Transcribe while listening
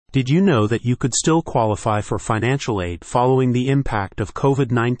Did you know that you could still qualify for financial aid following the impact of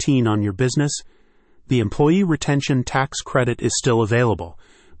COVID-19 on your business? The Employee Retention Tax Credit is still available,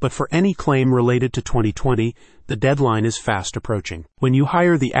 but for any claim related to 2020, the deadline is fast approaching. When you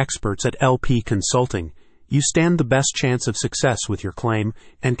hire the experts at LP Consulting, you stand the best chance of success with your claim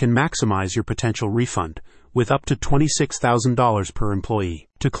and can maximize your potential refund, with up to $26,000 per employee.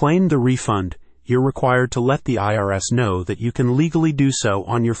 To claim the refund, you're required to let the IRS know that you can legally do so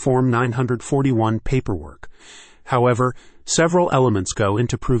on your Form 941 paperwork. However, several elements go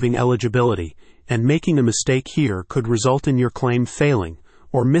into proving eligibility, and making a mistake here could result in your claim failing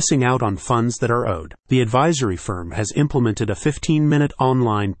or missing out on funds that are owed. The advisory firm has implemented a 15-minute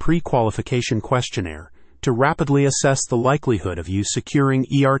online pre-qualification questionnaire to rapidly assess the likelihood of you securing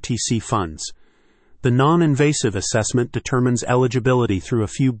ERTC funds. The non-invasive assessment determines eligibility through a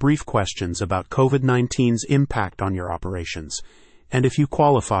few brief questions about COVID-19's impact on your operations, and if you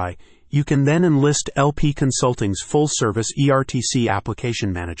qualify, you can then enlist LP Consulting's full-service ERTC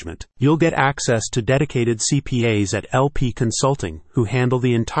application management. You'll get access to dedicated CPAs at LP Consulting who handle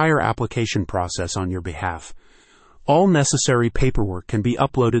the entire application process on your behalf. All necessary paperwork can be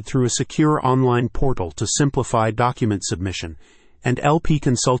uploaded through a secure online portal to simplify document submission, and LP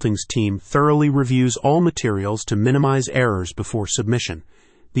Consulting's team thoroughly reviews all materials to minimize errors before submission.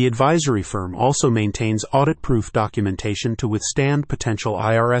 The advisory firm also maintains audit-proof documentation to withstand potential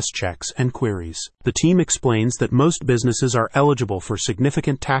IRS checks and queries. The team explains that most businesses are eligible for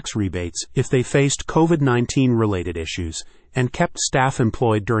significant tax rebates if they faced COVID-19 related issues and kept staff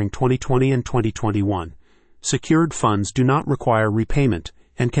employed during 2020 and 2021. Secured funds do not require repayment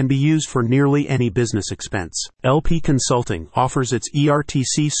and can be used for nearly any business expense. LP Consulting offers its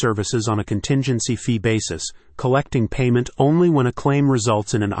ERTC services on a contingency fee basis, collecting payment only when a claim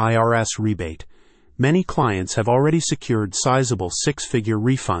results in an IRS rebate. Many clients have already secured sizable six-figure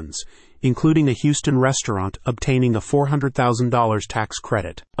refunds, including a Houston restaurant obtaining a $400,000 tax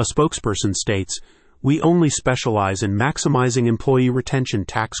credit. A spokesperson states, "We only specialize in maximizing employee retention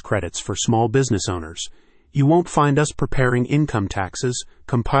tax credits for small business owners. You won't find us preparing income taxes,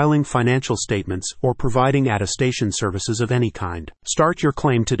 compiling financial statements, or providing attestation services of any kind." Start your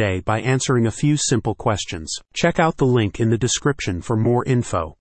claim today by answering a few simple questions. Check out the link in the description for more info.